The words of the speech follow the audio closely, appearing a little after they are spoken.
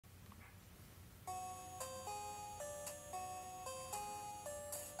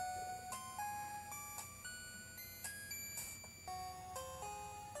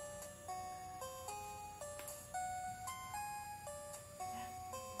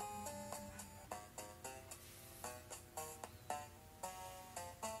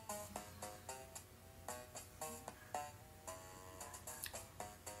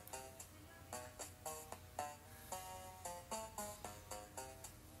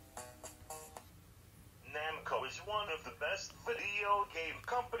of the best video game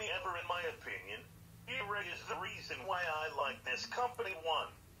company ever in my opinion. Here is the reason why I like this company. 1.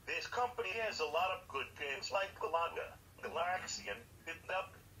 This company has a lot of good games like Galaga, Galaxian,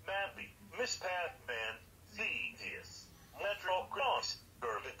 Up, Mappy, Miss Pac-Man, Zeus, Metro Cross,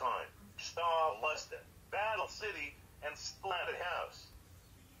 Burger Time, Star Luster, Battle City, and Splatterhouse.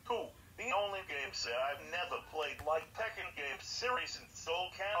 2. The only games that I've never played like Tekken game series and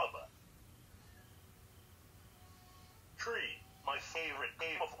Soul Calibur. 3. My favorite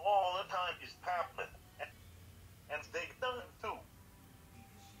game of all the time is Pac-Man, and they've done it too.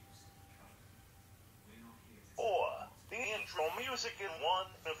 4. The intro music in one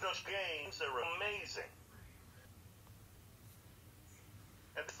of those games are amazing.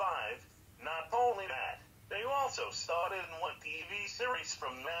 And 5. Not only that, they also started in one TV series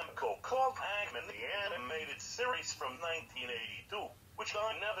from Namco called Pac-Man, the animated series from 1982, which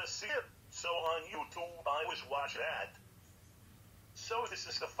I never skipped, so on YouTube I always watch that. So this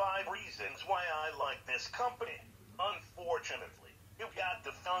is the 5 reasons why I like this company. Unfortunately, it got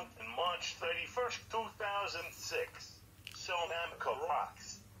defunct in March 31st, 2006. So Namco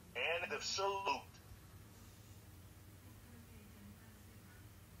rocks. End of salute.